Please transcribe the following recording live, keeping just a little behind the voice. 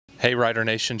Hey Rider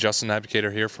Nation, Justin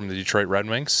Advocator here from the Detroit Red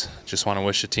Wings. Just want to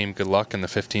wish the team good luck in the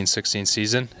 15-16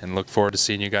 season and look forward to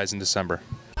seeing you guys in December.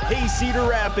 Hey Cedar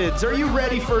Rapids, are you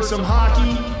ready for some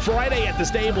hockey? Friday at the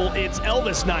stable, it's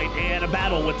Elvis night and a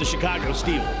battle with the Chicago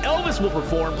Steel. Elvis will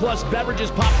perform, plus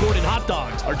beverages, popcorn, and hot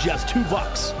dogs are just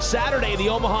 $2. Saturday, the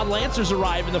Omaha Lancers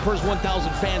arrive and the first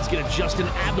 1,000 fans get a Justin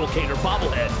Advocator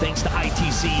bobblehead thanks to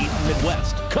ITC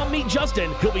Midwest. Come meet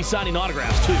Justin, he'll be signing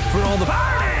autographs too. For all the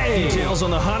party details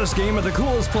on the hottest game at the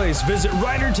coolest place, visit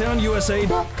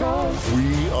RiderTownUSA.com.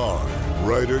 We are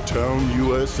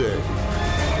RiderTownUSA.